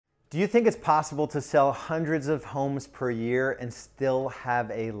Do you think it's possible to sell hundreds of homes per year and still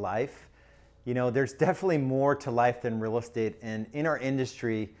have a life? You know, there's definitely more to life than real estate. And in our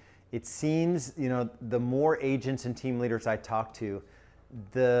industry, it seems, the more agents and team leaders I talk to,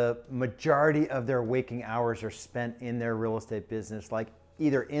 the majority of their waking hours are spent in their real estate business, like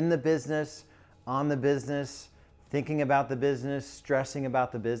either in the business, on the business, thinking about the business, stressing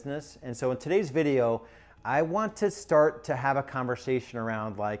about the business. And so in today's video, I want to start to have a conversation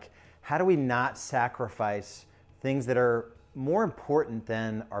around how do we not sacrifice things that are more important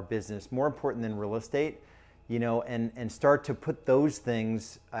than our business, more important than real estate, and start to put those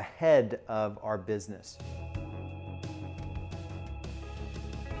things ahead of our business.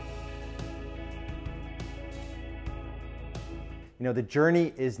 The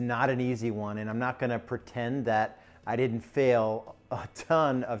journey is not an easy one, and I'm not going to pretend that I didn't fail a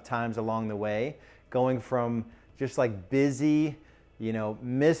ton of times along the way, going from just busy,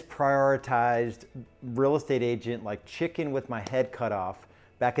 misprioritized real estate agent, like chicken with my head cut off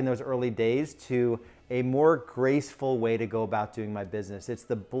back in those early days, to a more graceful way to go about doing my business. It's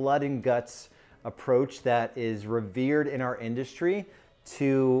the blood and guts approach that is revered in our industry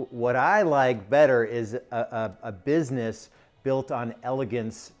to what I like better is a business built on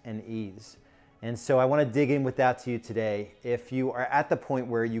elegance and ease. And so I want to dig in with that to you today. If you are at the point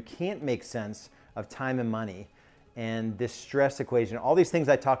where you can't make sense of time and money and this stress equation, all these things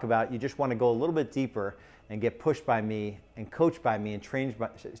I talk about, you just want to go a little bit deeper and get pushed by me and coached by me and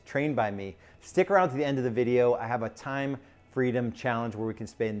trained by me, stick around to the end of the video. I have a time freedom challenge where we can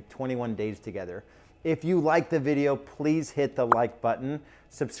spend 21 days together. If you like the video, please hit the like button,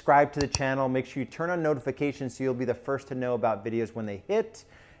 subscribe to the channel, make sure you turn on notifications so you'll be the first to know about videos when they hit,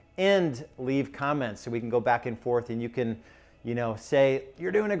 and leave comments so we can go back and forth and you can say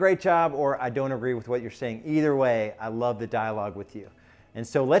you're doing a great job or I don't agree with what you're saying. Either way, I love the dialogue with you. And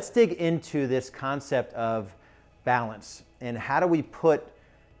so let's dig into this concept of balance and how do we put,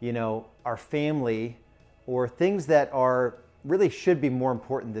 our family or things that are really should be more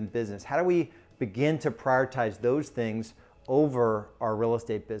important than business. How do we begin to prioritize those things over our real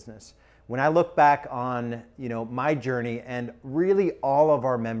estate business? When I look back on, my journey and really all of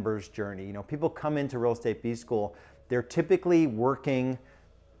our members' journey, people come into Real Estate B-School, they're typically working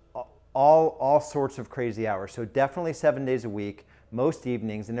all sorts of crazy hours. So definitely 7 days a week, most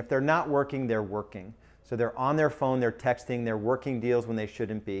evenings. And if they're not working, they're working. So they're on their phone, they're texting, they're working deals when they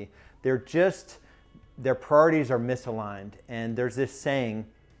shouldn't be. Their priorities are misaligned. And there's this saying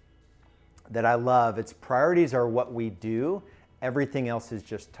that I love, it's priorities are what we do, everything else is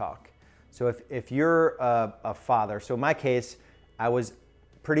just talk. So if you're a father, so in my case, I was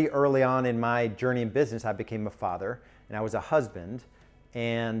pretty early on in my journey in business, I became a father and I was a husband,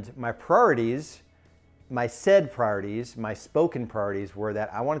 and my priorities, my said priorities, my spoken priorities were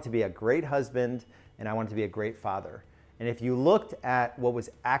that I wanted to be a great husband and I wanted to be a great father. And if you looked at what was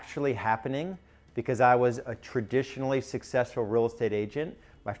actually happening, because I was a traditionally successful real estate agent,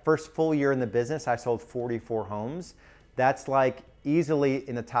 my first full year in the business, I sold 44 homes. That's easily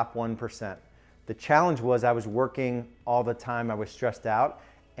in the top 1%. The challenge was I was working all the time, I was stressed out,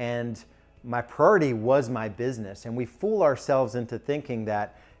 and my priority was my business. And we fool ourselves into thinking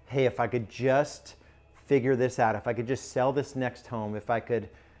that, hey, if I could just figure this out, if I could just sell this next home,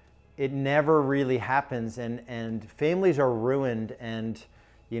 it never really happens, and families are ruined, and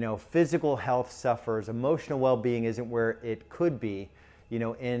physical health suffers, emotional well-being isn't where it could be,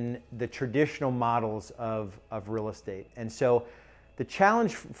 in the traditional models of real estate. And so the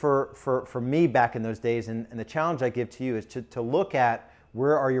challenge for me back in those days, and the challenge I give to you, is to look at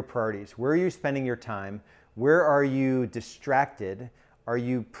where are your priorities? Where are you spending your time? Where are you distracted? Are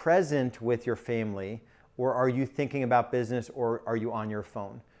you present with your family? Or are you thinking about business, or are you on your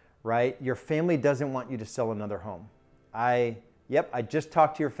phone, right? Your family doesn't want you to sell another home. I just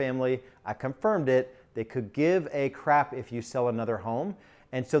talked to your family. I confirmed it. They could give a crap if you sell another home.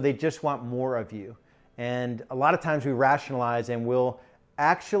 And so they just want more of you. And a lot of times we rationalize and we'll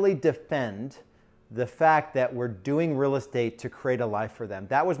actually defend the fact that we're doing real estate to create a life for them.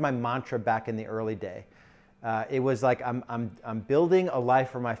 That was my mantra back in the early day. It was like I'm building a life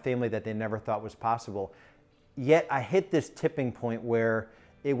for my family that they never thought was possible. Yet I hit this tipping point where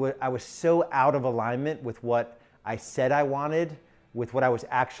I was so out of alignment with what I said I wanted, with what I was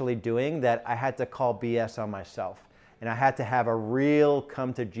actually doing, that I had to call BS on myself. And I had to have a real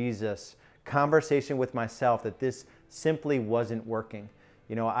come to Jesus conversation with myself that this simply wasn't working.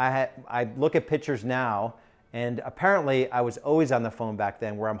 I look at pictures now, and apparently I was always on the phone back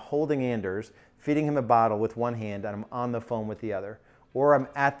then, where I'm holding Anders, feeding him a bottle with one hand, and I'm on the phone with the other. Or I'm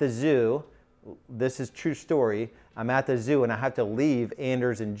at the zoo this is true story. I'm at the zoo and I have to leave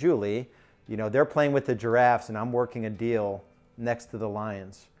Anders and Julie. They're playing with the giraffes and I'm working a deal next to the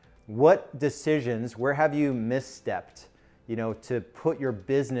lions. What decisions, where have you misstepped, to put your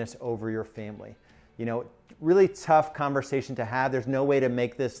business over your family? Really tough conversation to have. There's no way to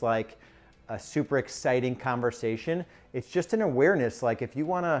make this like a super exciting conversation. It's just an awareness. Like if you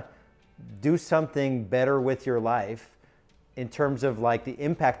want to do something better with your life in terms of like the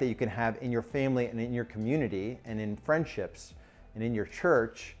impact that you can have in your family and in your community and in friendships and in your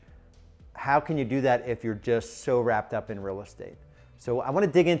church, how can you do that if you're just so wrapped up in real estate? So I want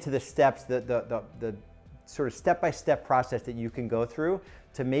to dig into the steps, the sort of step-by-step process that you can go through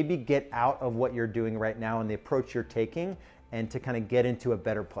to maybe get out of what you're doing right now and the approach you're taking and to kind of get into a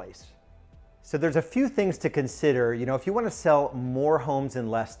better place. So there's a few things to consider. If you want to sell more homes in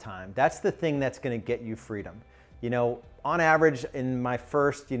less time, that's the thing that's going to get you freedom. On average in my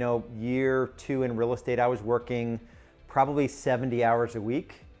first, year 2 in real estate, I was working probably 70 hours a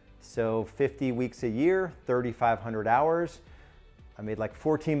week. So 50 weeks a year, 3,500 hours. I made like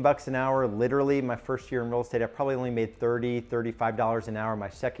 14 bucks an hour. Literally my first year in real estate, I probably only made $30, $35 an hour my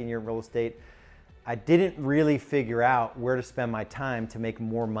second year in real estate. I didn't really figure out where to spend my time to make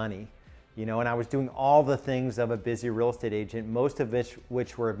more money, and I was doing all the things of a busy real estate agent, most of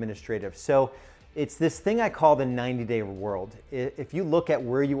which were administrative. So it's this thing I call the 90-day world. If you look at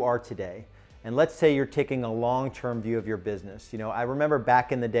where you are today, and let's say you're taking a long-term view of your business. I remember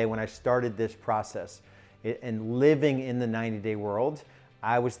back in the day when I started this process and living in the 90-day world,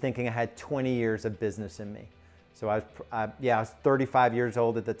 I was thinking I had 20 years of business in me. So I was 35 years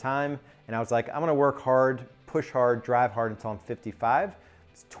old at the time, and I was like, I'm gonna work hard, push hard, drive hard until I'm 55.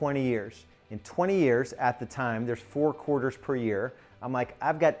 It's 20 years. In 20 years at the time, there's 4 quarters per year. I'm like,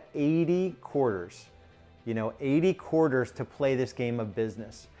 I've got 80 quarters, 80 quarters to play this game of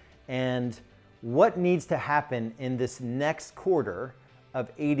business. And what needs to happen in this next quarter of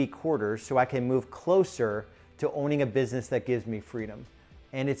 80 quarters so I can move closer to owning a business that gives me freedom?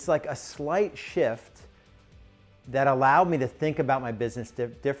 And it's like a slight shift that allowed me to think about my business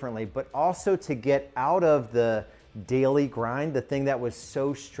differently, but also to get out of the daily grind, the thing that was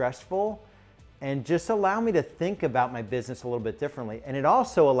so stressful, and just allow me to think about my business a little bit differently. And it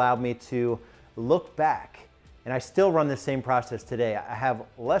also allowed me to look back. And I still run the same process today. I have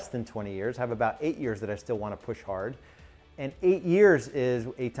less than 20 years. I have about 8 years that I still want to push hard. And 8 years is,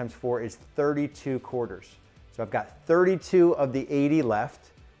 8 times 4 is 32 quarters. So I've got 32 of the 80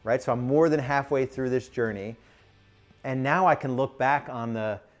 left, right? So I'm more than halfway through this journey. And now I can look back on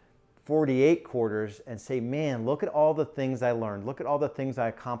the 48 quarters and say, man, look at all the things I learned. Look at all the things I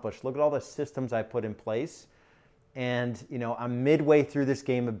accomplished. Look at all the systems I put in place. And I'm midway through this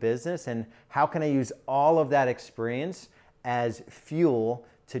game of business, and how can I use all of that experience as fuel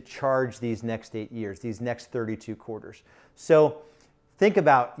to charge these next 8 years, these next 32 quarters? So think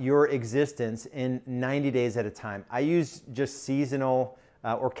about your existence in 90 days at a time. I use just seasonal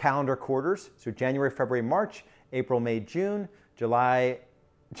or calendar quarters. So January, February, March, April, May, June, July,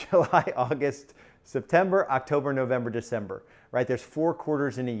 August, September, October, November, December, right? There's 4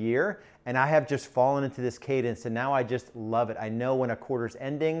 quarters in a year, and I have just fallen into this cadence, and now I just love it. I know when a quarter's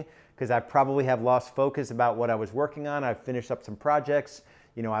ending because I probably have lost focus about what I was working on. I've finished up some projects,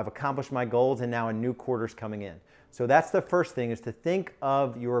 I've accomplished my goals, and now a new quarter's coming in. So that's the first thing, is to think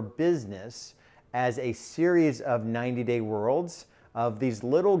of your business as a series of 90-day worlds of these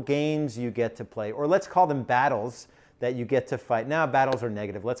little games you get to play, or let's call them battles that you get to fight. Now, battles are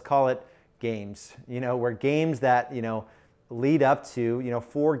negative. Let's call it games, where games that, lead up to,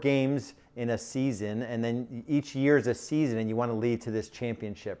 4 games in a season, and then each year is a season and you want to lead to this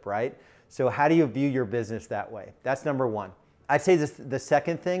championship, right? So how do you view your business that way? That's number one. I'd say the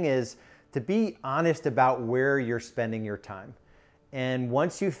second thing is to be honest about where you're spending your time. And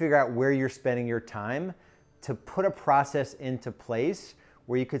once you figure out where you're spending your time, to put a process into place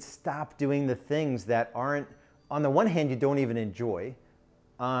where you could stop doing the things that aren't, on the one hand, you don't even enjoy.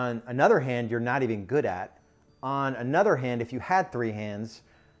 On another hand, you're not even good at. On another hand, if you had 3 hands,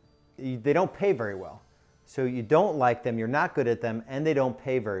 they don't pay very well. So you don't like them, you're not good at them, and they don't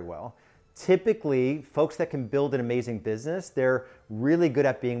pay very well. Typically, folks that can build an amazing business, they're really good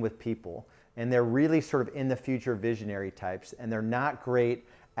at being with people, and they're really sort of in the future visionary types, and they're not great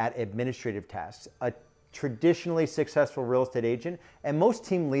at administrative tasks. A traditionally successful real estate agent, and most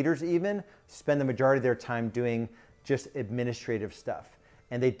team leaders even, spend the majority of their time doing just administrative stuff.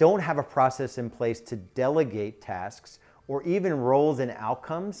 And they don't have a process in place to delegate tasks or even roles and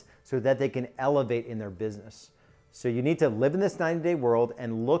outcomes so that they can elevate in their business. So you need to live in this 90-day world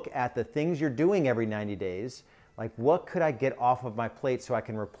and look at the things you're doing every 90 days. Like, what could I get off of my plate so I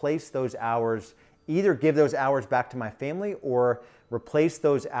can replace those hours, either give those hours back to my family or replace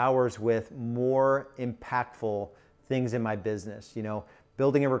those hours with more impactful things in my business,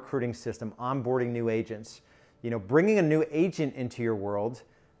 building a recruiting system, onboarding new agents, bringing a new agent into your world.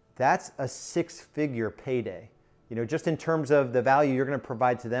 That's a six-figure payday. Just in terms of the value you're going to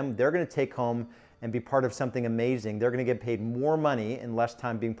provide to them, they're going to take home and be part of something amazing. They're going to get paid more money in less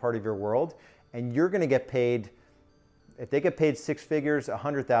time being part of your world, and you're going to get paid. If they get paid six figures,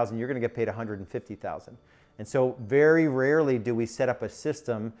 100,000, you're going to get paid 150,000. And so very rarely do we set up a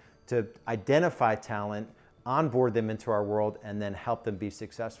system to identify talent, onboard them into our world, and then help them be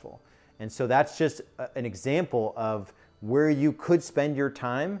successful. And so that's just an example of where you could spend your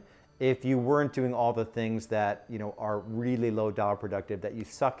time if you weren't doing all the things that are really low dollar productive, that you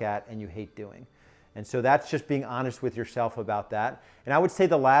suck at and you hate doing. And so that's just being honest with yourself about that. And I would say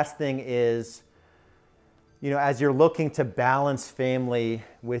the last thing is, as you're looking to balance family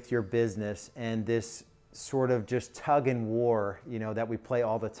with your business, and this sort of just tug and war, that we play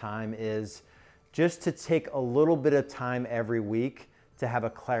all the time, is just to take a little bit of time every week to have a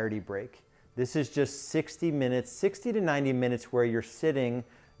clarity break. This is just 60 minutes, 60 to 90 minutes where you're sitting,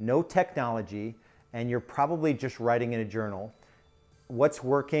 no technology, and you're probably just writing in a journal what's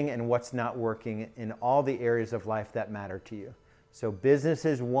working and what's not working in all the areas of life that matter to you. So business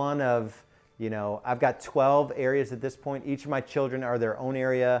is one of, I've got 12 areas at this point. Each of my children are their own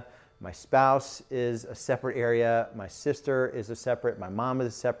area. My spouse is a separate area. My sister is a separate. My mom is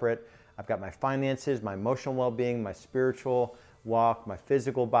a separate. I've got my finances, my emotional well-being, my spiritual walk, my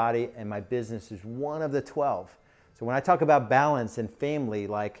physical body, and my business is one of the 12. So when I talk about balance and family,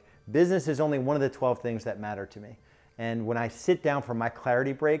 like, business is only one of the 12 things that matter to me. And when I sit down for my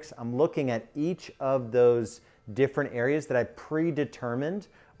clarity breaks, I'm looking at each of those different areas that I predetermined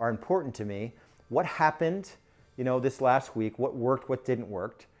are important to me. What happened, this last week? What worked? What didn't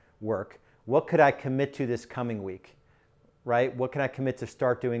work? What could I commit to this coming week? Right? What can I commit to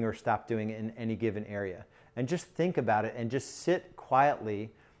start doing or stop doing in any given area? And just think about it, and just sit quietly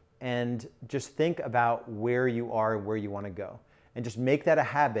and just think about where you are, where you want to go. And just make that a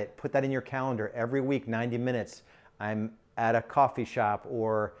habit. Put that in your calendar every week, 90 minutes. I'm at a coffee shop,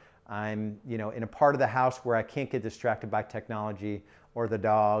 or I'm in a part of the house where I can't get distracted by technology or the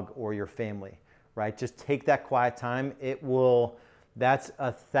dog or your family, right? Just take that quiet time. That's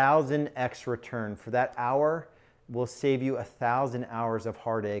 1,000x return. For that hour will save you 1,000 hours of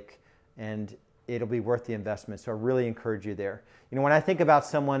heartache, and it'll be worth the investment. So I really encourage you there. When I think about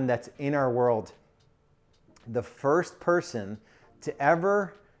someone that's in our world, the first person to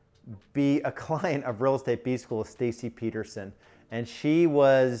ever be a client of Real Estate B-School is Stacy Peterson. And she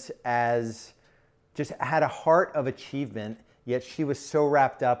had a heart of achievement, yet she was so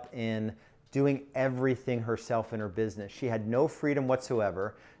wrapped up in doing everything herself in her business. She had no freedom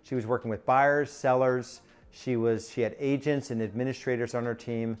whatsoever. She was working with buyers, sellers. She had agents and administrators on her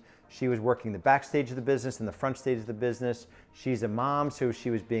team. She was working the backstage of the business and the front stage of the business. She's a mom, so she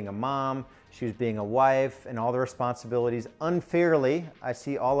was being a mom. She was being a wife, and all the responsibilities. Unfairly, I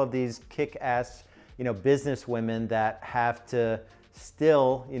see all of these kick-ass, business women that have to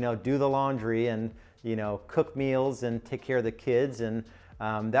still, do the laundry and, cook meals and take care of the kids. And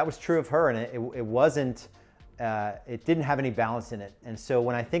that was true of her, and it didn't have any balance in it. And so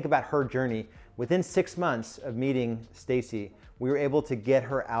when I think about her journey, within 6 months of meeting Stacy, we were able to get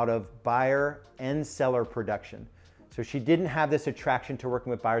her out of buyer and seller production. So she didn't have this attraction to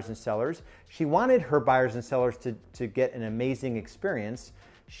working with buyers and sellers. She wanted her buyers and sellers to get an amazing experience.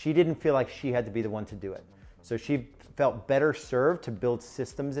 She didn't feel like she had to be the one to do it. So she felt better served to build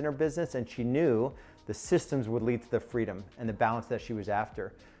systems in her business, and she knew the systems would lead to the freedom and the balance that she was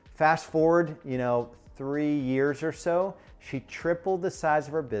after. Fast forward, 3 years or so, she tripled the size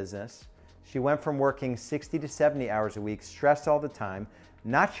of her business. She went from working 60 to 70 hours a week, stressed all the time,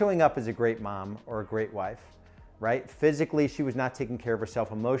 not showing up as a great mom or a great wife, right? Physically, she was not taking care of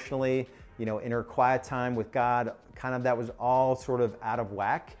herself. Emotionally, in her quiet time with God, that was all sort of out of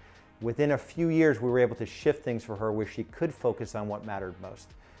whack. Within a few years, we were able to shift things for her where she could focus on what mattered most.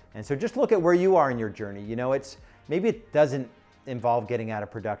 And so just look at where you are in your journey. Maybe it doesn't involve getting out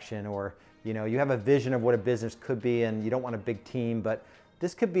of production, or you have a vision of what a business could be and you don't want a big team, but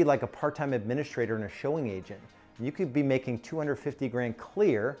this could be like a part-time administrator and a showing agent. You could be making 250 grand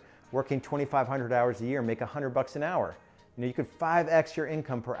clear, working 2,500 hours a year, make $100 an hour. You could 5x your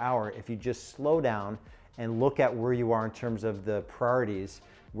income per hour if you just slow down and look at where you are in terms of the priorities,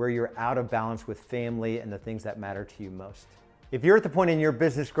 where you're out of balance with family and the things that matter to you most. If you're at the point in your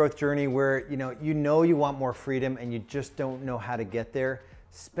business growth journey where you want more freedom and you just don't know how to get there,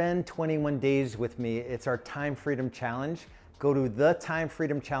 spend 21 days with me. It's our Time Freedom Challenge. Go to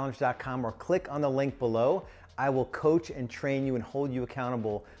thetimefreedomchallenge.com or click on the link below. I will coach and train you and hold you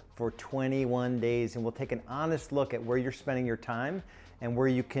accountable for 21 days, and we'll take an honest look at where you're spending your time and where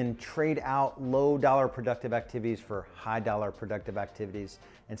you can trade out low dollar productive activities for high dollar productive activities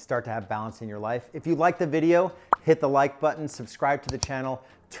and start to have balance in your life. If you like the video, hit the like button, subscribe to the channel,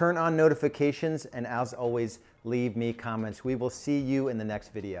 turn on notifications, and as always, leave me comments. We will see you in the next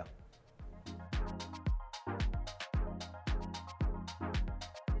video.